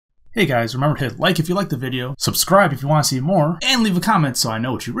Hey guys, remember to hit like if you liked the video, subscribe if you want to see more, and leave a comment so I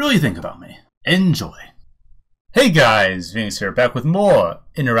know what you really think about me. Enjoy! Hey guys, Venixk here, back with more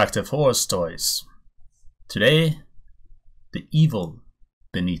interactive horror stories. Today, the evil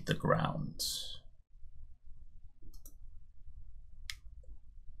beneath the ground.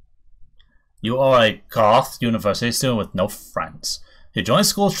 You are a goth university student with no friends. You join a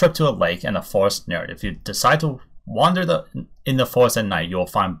school trip to a lake and a forest narrative. You decide to wander in the forest at night. You will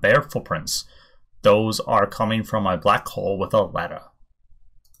find bare footprints. Those are coming from a black hole with a ladder.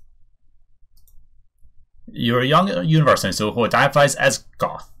 You're a young university student who identifies as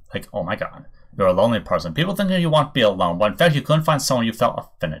goth. Like, oh my god. You're a lonely person. People think that you want to be alone, but in fact you couldn't find someone you felt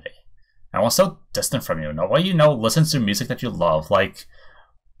affinity. Everyone's so distant from you. Nobody you know listens to music that you love, like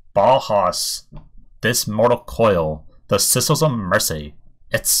Bauhaus, This Mortal Coil, The Sisters of Mercy,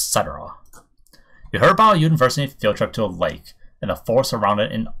 etc. You heard about a university field trip to a lake and a forest around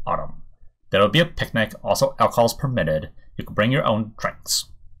it in autumn. There will be a picnic, also alcohol is permitted. You can bring your own drinks.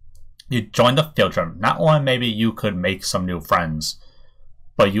 You join the field trip. Not only maybe you could make some new friends,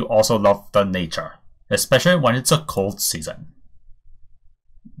 but you also love the nature, especially when it's a cold season.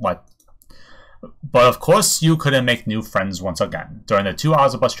 What? But of course you couldn't make new friends once again. During the 2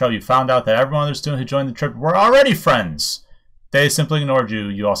 hours of bus travel, you found out that everyone other student who joined the trip were already friends. They simply ignored you.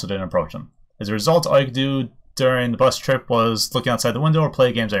 You also didn't approach them. As a result, all you could do during the bus trip was look outside the window or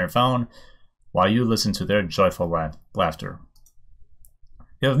play games on your phone while you listened to their joyful laughter.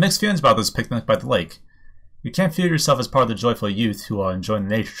 You have mixed feelings about this picnic by the lake. You can't feel yourself as part of the joyful youth who are enjoying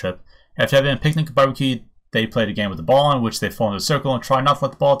the nature trip. After having a picnic and barbecue, they played a game with the ball in which they formed a circle and tried not to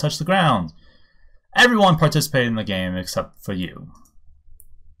let the ball touch the ground. Everyone participated in the game except for you.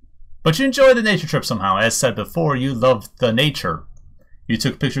 But you enjoyed the nature trip somehow. As said before, you loved the nature. You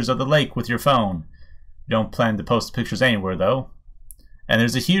took pictures of the lake with your phone. You don't plan to post pictures anywhere though. And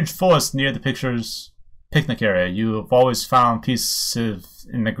there's a huge forest near the picnic area. You have always found peace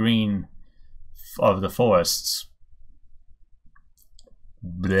in the green of the forests.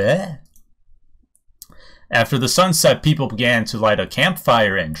 Bleh. After the sunset, people began to light a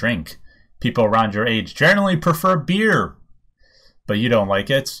campfire and drink. People around your age generally prefer beer, but you don't like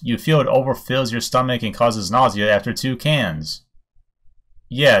it. You feel it overfills your stomach and causes nausea after 2 cans.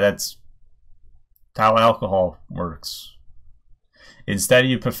 Yeah, that's how alcohol works. Instead,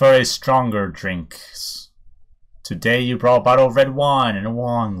 you prefer a stronger drink. Today, you brought a bottle of red wine and a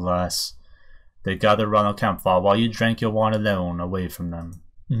wine glass. They gathered around a campfire while you drank your wine alone, away from them.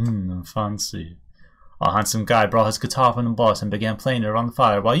 Fancy. A handsome guy brought his guitar from the bus and began playing it around the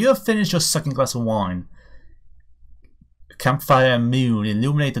fire while you have finished your second glass of wine. A campfire and moon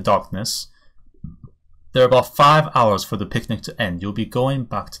illuminate the darkness. There are about 5 hours for the picnic to end. You'll be going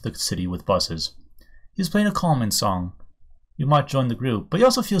back to the city with buses. He's playing a calming song. You might join the group, but you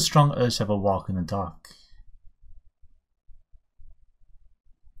also feel a strong urge to have a walk in the dark.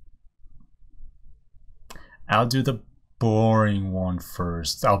 I'll do the boring one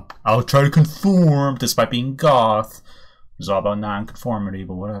first. I'll try to conform despite being goth. It's all about non-conformity,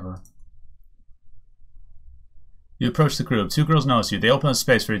 but whatever. You approach the group. 2 girls notice you. They open a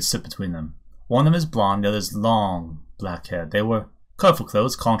space for you to sit between them. One of them is blonde, the other is long black hair. They wear colorful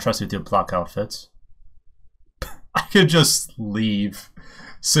clothes, contrasted with your black outfits. I could just leave,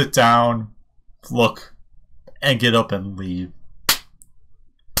 sit down, look, and get up and leave.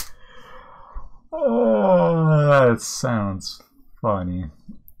 That sounds funny.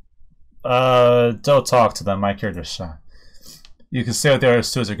 Don't talk to them. My character's shy. You can stay with the other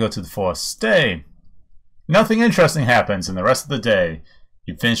students or go to the forest. Stay. Nothing interesting happens in the rest of the day.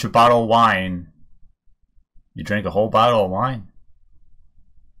 You finish your bottle of wine. You drink a whole bottle of wine.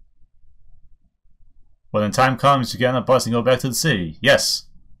 When the time comes, you get on a bus and go back to the city. Yes,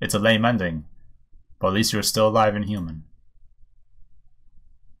 it's a lame ending, but at least you're still alive and human.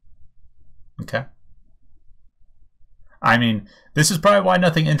 Okay. I mean, this is probably why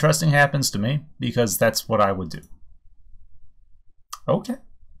nothing interesting happens to me, because that's what I would do. Okay.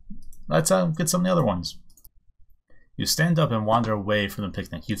 Let's get some of the other ones. You stand up and wander away from the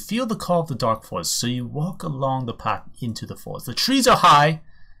picnic. You feel the call of the dark forest, so you walk along the path into the forest. The trees are high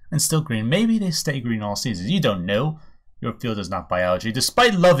and still green. Maybe they stay green all seasons. You don't know. Your field is not biology.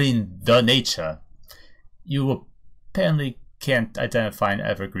 Despite loving the nature, you apparently can't identify an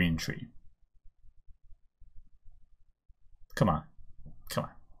evergreen tree. Come on. Come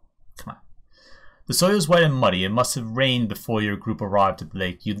on. Come on. The soil is wet and muddy. It must have rained before your group arrived at the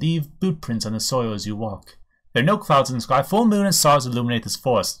lake. You leave boot prints on the soil as you walk. There are no clouds in the sky. Full moon and stars illuminate this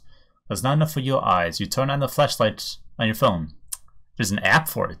forest. That's not enough for your eyes. You turn on the flashlight on your phone. There's an app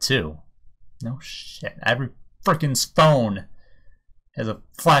for it, too. No shit. Every frickin' phone Has a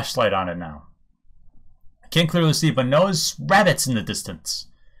flashlight on it now. I can't clearly see, but knows rabbits in the distance.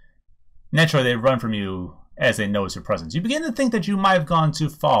 Naturally, they run from you as they notice your presence. You begin to think that you might have gone too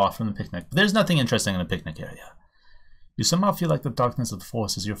far from the picnic, but there's nothing interesting in the picnic area. You somehow feel like the darkness of the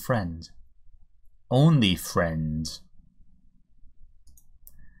forest is your friend. Only friend.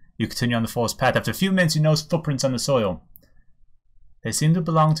 You continue on the forest path. After a few minutes, you notice footprints on the soil. They seem to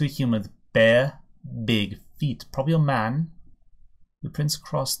belong to a human with bare, big feet. Probably a man. The prints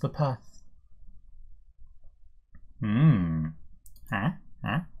cross the path.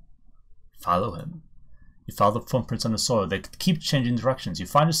 Follow him. You follow the footprints on the soil. They keep changing directions. You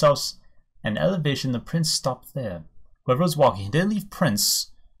find yourselves at an elevation. The prints stop there. Whoever was walking didn't leave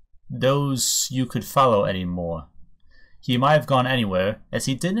prints, those you could follow anymore. He might have gone anywhere, as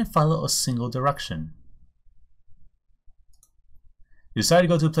he didn't follow a single direction. You decide to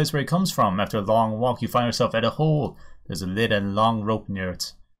go to the place where he comes from. After a long walk, you find yourself at a hole. There's a lid and a long rope near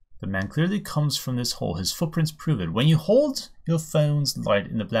it. The man clearly comes from this hole. His footprints prove it. When you hold your phone's light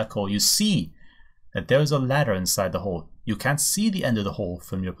in the black hole, you see that there is a ladder inside the hole. You can't see the end of the hole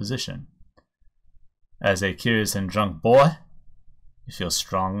from your position. As a curious and drunk boy, you feel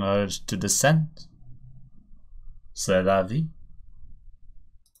strong urge to descend. C'est la vie.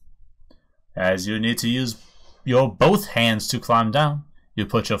 As you need to use your both hands to climb down, you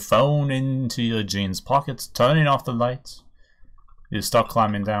put your phone into your jeans pockets, turning off the lights. You start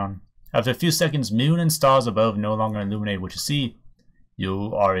climbing down. After a few seconds, moon and stars above no longer illuminate what you see.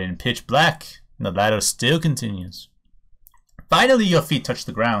 You are in pitch black, and the ladder still continues. Finally, your feet touch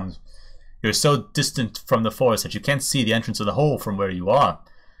the ground. You're so distant from the forest that you can't see the entrance of the hole from where you are.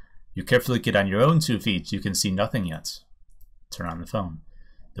 You carefully get on your own 2 feet. You can see nothing yet. Turn on the phone.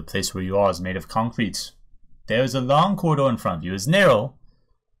 The place where you are is made of concrete. There is a long corridor in front of you. It's narrow,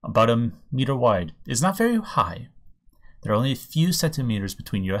 about a meter wide. It's not very high. There are only a few centimeters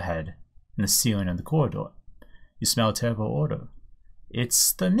between your head and the ceiling of the corridor. You smell a terrible odor.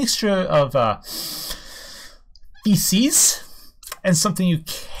 It's the mixture of feces and something you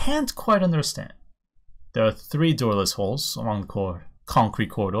can't quite understand. There are 3 doorless holes along the concrete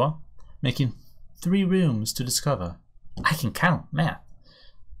corridor, making 3 rooms to discover. I can count, math.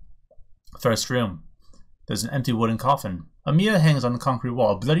 First room. There's an empty wooden coffin. A mirror hangs on the concrete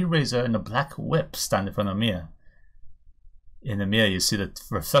wall. A bloody razor and a black whip stand in front of the mirror. In the mirror, you see the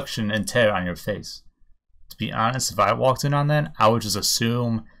reflection and terror on your face. To be honest, if I walked in on that, I would just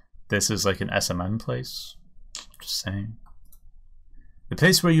assume this is like an SMN place. Just saying. The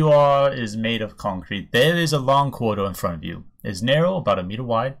place where you are is made of concrete. There is a long corridor in front of you. It is narrow, about a meter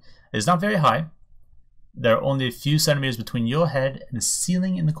wide. It is not very high. There are only a few centimeters between your head and the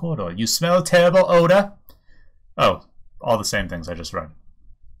ceiling in the corridor. You smell a terrible odor. Oh, all the same things I just read.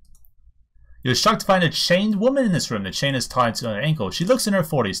 You're shocked to find a chained woman in this room. The chain is tied to her ankle. She looks in her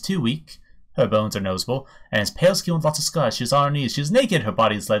 40s, too weak. Her bones are noticeable, and has pale skin with lots of scars. She's on her knees. She's naked. Her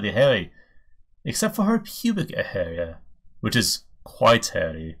body is slightly hairy, except for her pubic area, which is quite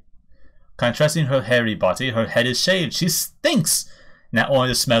hairy. Contrasting her hairy body, her head is shaved. She stinks. Not only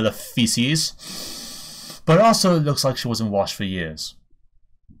the smell of feces, but also it looks like she wasn't washed for years.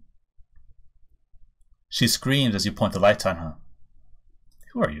 She screams as you point the light on her.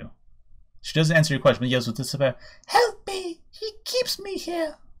 Who are you? She doesn't answer your question, but yells with despair, "Help me! He keeps me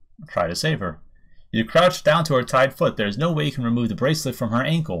here!" Try to save her. You crouch down to her tied foot. There is no way you can remove the bracelet from her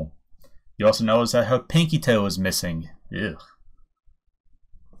ankle. You also notice that her pinky toe is missing. Ugh.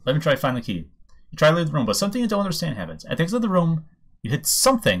 Let me try to find the key. You try to leave the room, but something you don't understand happens. At the exit of the room, you hit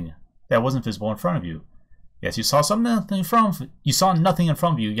something that wasn't visible in front of you. Yes, you saw nothing in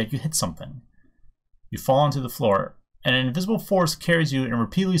front of you, yet you hit something. You fall onto the floor, and an invisible force carries you and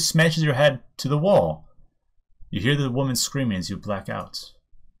repeatedly smashes your head to the wall. You hear the woman screaming as you black out.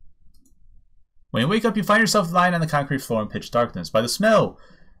 When you wake up, you find yourself lying on the concrete floor in pitch darkness. By the smell,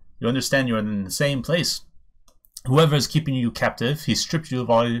 you understand you are in the same place. Whoever is keeping you captive, he stripped you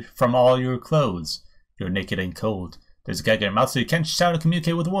from all your clothes. You're naked and cold. There's a gag in your mouth, so you can't shout and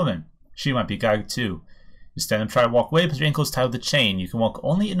communicate with the woman. She might be gagged too. You stand and try to walk away, but your ankle is tied with a chain. You can walk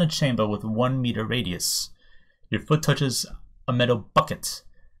only in a chamber with 1 meter radius. Your foot touches a metal bucket.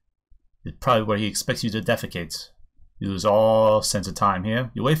 It's probably where he expects you to defecate. You lose all sense of time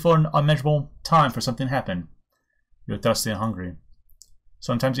here. You wait for an unmeasurable time for something to happen. You're thirsty and hungry.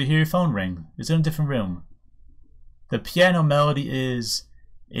 Sometimes you hear your phone ring. It's in a different room. The piano melody is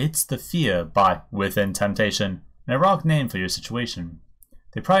 "It's the Fear" by Within Temptation, an ironic name for your situation.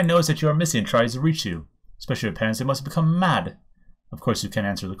 They probably notice that you are missing and tries to reach you. Especially your parents, they must have become mad. Of course, you can't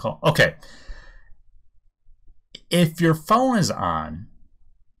answer the call. Okay. If your phone is on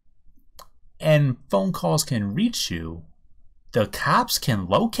and phone calls can reach you, the cops can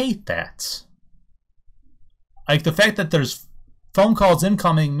locate that. Like, the fact that there's phone calls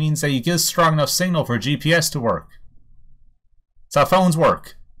incoming means that you get a strong enough signal for GPS to work. That's how phones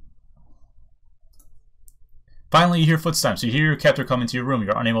work. Finally, you hear footsteps. You hear your captor come into your room.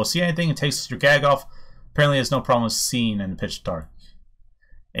 You're unable to see anything. It takes your gag off. Apparently, there's no problem with seeing in the pitch dark.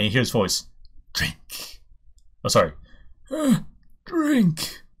 And you hear his voice. Drink. Oh, sorry.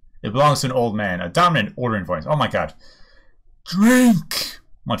 Drink. It belongs to an old man. A dominant, ordering voice. Oh my god. Drink.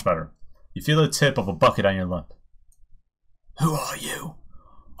 Much better. You feel the tip of a bucket on your lip. Who are you?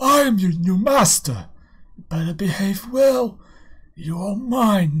 I am your new master. You better behave well. You are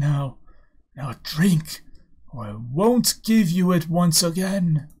mine now. Now drink, or I won't give you it once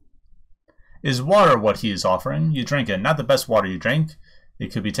again. Is water what he is offering? You drink it. Not the best water you drink.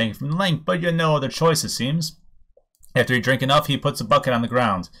 It could be taken from the lake, but you have no other choice, it seems. After you drink enough, he puts a bucket on the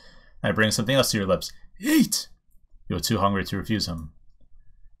ground. And brings something else to your lips. Eat! You're too hungry to refuse him.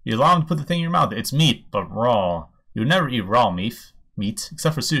 You allow him to put the thing in your mouth. It's meat, but raw. You would never eat raw meat,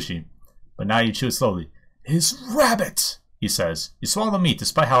 except for sushi. But now you chew it slowly. It's rabbit, he says. You swallow the meat,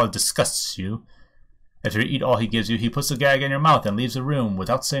 despite how it disgusts you. After you eat all he gives you, he puts the gag in your mouth and leaves the room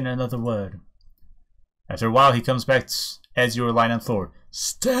without saying another word. After a while, he comes back as you are lying on the floor.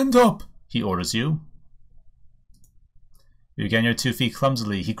 Stand up, he orders you. You get on your 2 feet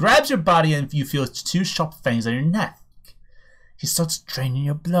clumsily. He grabs your body and you feel 2 sharp fangs on your neck. He starts draining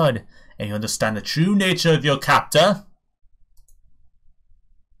your blood, and you understand the true nature of your captor.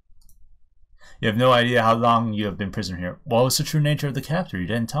 You have no idea how long you have been prisoner here. What was the true nature of the captor? You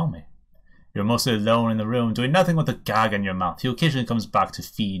didn't tell me. You're mostly alone in the room, doing nothing with a gag in your mouth. He occasionally comes back to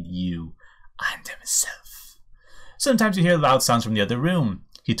feed you and himself. Sometimes you hear loud sounds from the other room.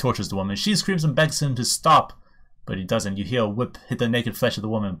 He tortures the woman. She screams and begs him to stop. But he doesn't. You hear a whip hit the naked flesh of the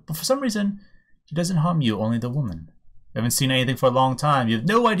woman. But for some reason, he doesn't harm you, only the woman. You haven't seen anything for a long time. You have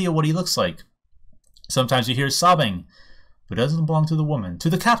no idea what he looks like. Sometimes you hear sobbing. But it doesn't belong to the woman, to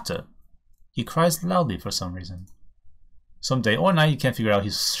the captor. He cries loudly for some reason. Some day or night, you can't figure it out.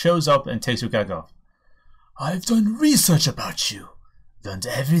 He shows up and takes your gag off. I've done research about you. Learned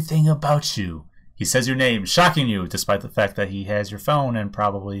everything about you. He says your name, shocking you, despite the fact that he has your phone and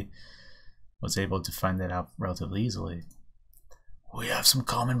probably was able to find that out relatively easily. We have some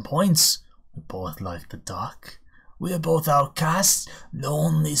common points. We both like the dark. We are both outcasts,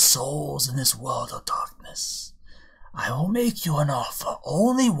 lonely souls in this world of darkness. I will make you an offer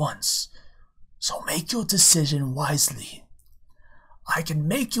only once, so make your decision wisely. I can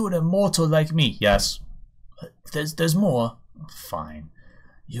make you an immortal like me, yes. But there's more. Fine.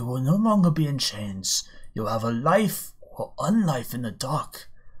 You will no longer be in chains. You'll have a life or unlife in the dark,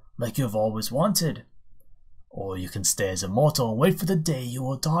 like you've always wanted. Or you can stay as immortal and wait for the day you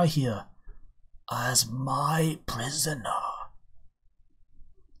will die here, as my prisoner.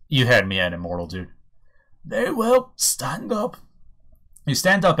 You had me at immortal, dude. Very well, stand up. You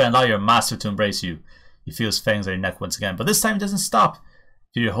stand up and allow your master to embrace you. You feel his fangs on your neck once again, but this time it doesn't stop.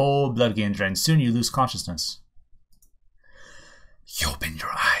 Feel your whole blood gain drained. Soon you lose consciousness. You open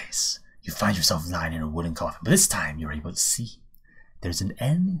your eyes. You find yourself lying in a wooden coffin, but this time you're able to see. There isn't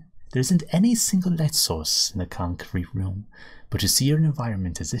any single light source in the concrete room, but you see your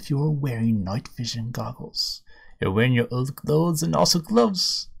environment as if you were wearing night vision goggles. You're wearing your old clothes and also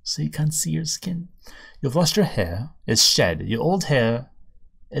gloves, so you can't see your skin. You've lost your hair. It's shed. Your old hair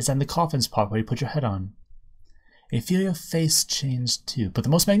is on the coffin's part where you put your head on. And you feel your face change too, but the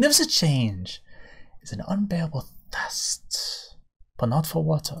most magnificent change is an unbearable thirst, but not for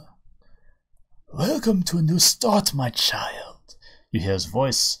water. Welcome to a new start, my child. You hear his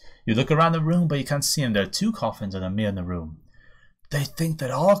voice. You look around the room, but you can't see him. There are 2 coffins and a mirror in the room. They think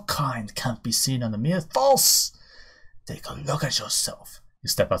that our kind can't be seen on the mirror. False! Take a look at yourself. You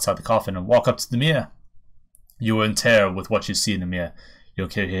step outside the coffin and walk up to the mirror. You are in terror with what you see in the mirror.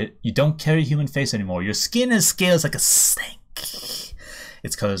 You don't carry a human face anymore. Your skin is scales like a snake.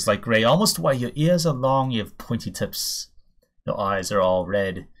 Its color is light gray, almost white. Your ears are long. You have pointy tips. Your eyes are all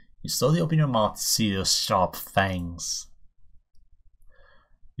red. You slowly open your mouth to see your sharp fangs.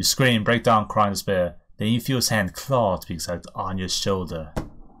 You scream, break down, cry in despair. Then you feel his hand claw to be exact on your shoulder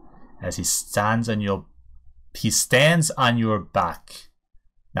as he stands on your back.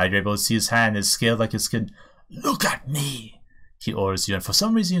 Now you're able to see his hand is scaled like his skin. Look at me, he orders you, and for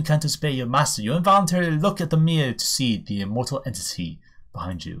some reason you can't disobey your master. You involuntarily look at the mirror to see the immortal entity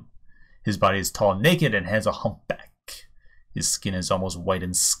behind you. His body is tall, naked, and has a humpback. His skin is almost white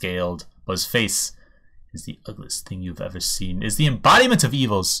and scaled, but his face is the ugliest thing you've ever seen. Is the embodiment of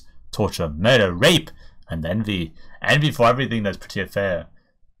evils, torture, murder, rape, and envy. Envy for everything that's pretty fair.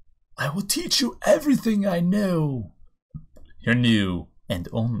 I will teach you everything I know. You're new and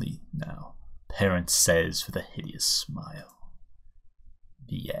only now, Parent says with a hideous smile.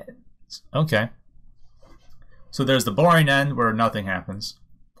 The end. Okay. So there's the boring end where nothing happens.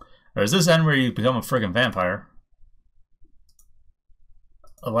 There's this end where you become a friggin' vampire.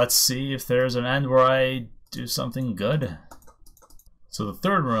 Let's see if there's an end where I do something good. So the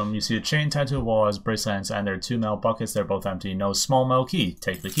third room, you see a chain tied to a wall as bracelets, and there are 2 metal buckets. They're both empty. No small metal key.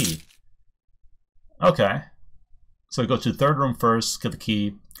 Take the key. Okay. So go to the third room first, get the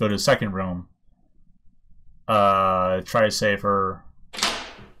key, go to the second room. Try to save her.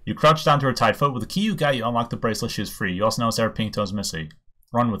 You crouch down to her tied foot. With the key you got, you unlock the bracelet. She is free. You also notice that her pink toe is missing.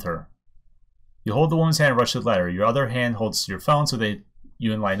 Run with her. You hold the woman's hand and rush to the ladder. Your other hand holds your phone so that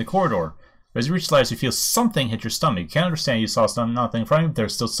you enlighten the corridor. As you reach the ladders, you feel something hit your stomach. You can't understand. You saw nothing in front of you.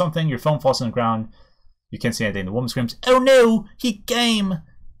 There's still something. Your phone falls on the ground. You can't see anything. The woman screams, "Oh no! He came!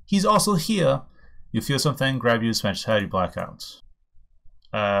 He's also here!" You feel something grab you, smash your head, you black out.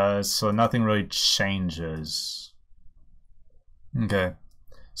 So nothing really changes. Okay.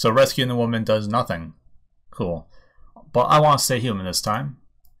 So rescuing the woman does nothing. Cool. But I want to stay human this time.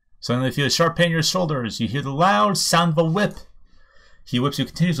 Suddenly you feel a sharp pain in your shoulders. You hear the loud sound of a whip. He whips you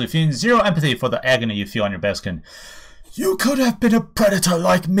continuously, feeling zero empathy for the agony you feel on your bare skin. You could have been a predator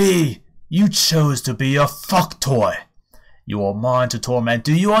like me. You chose to be a fuck toy. You are mine to torment.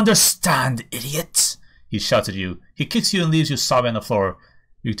 Do you understand, idiot? He shouts at you. He kicks you and leaves you sobbing on the floor.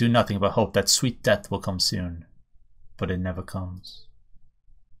 You do nothing but hope that sweet death will come soon. But it never comes.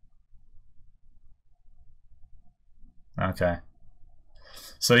 Okay.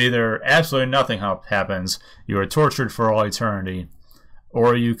 So either absolutely nothing happens, you are tortured for all eternity,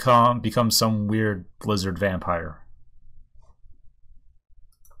 or you become some weird blizzard vampire.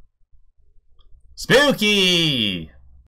 Spooky!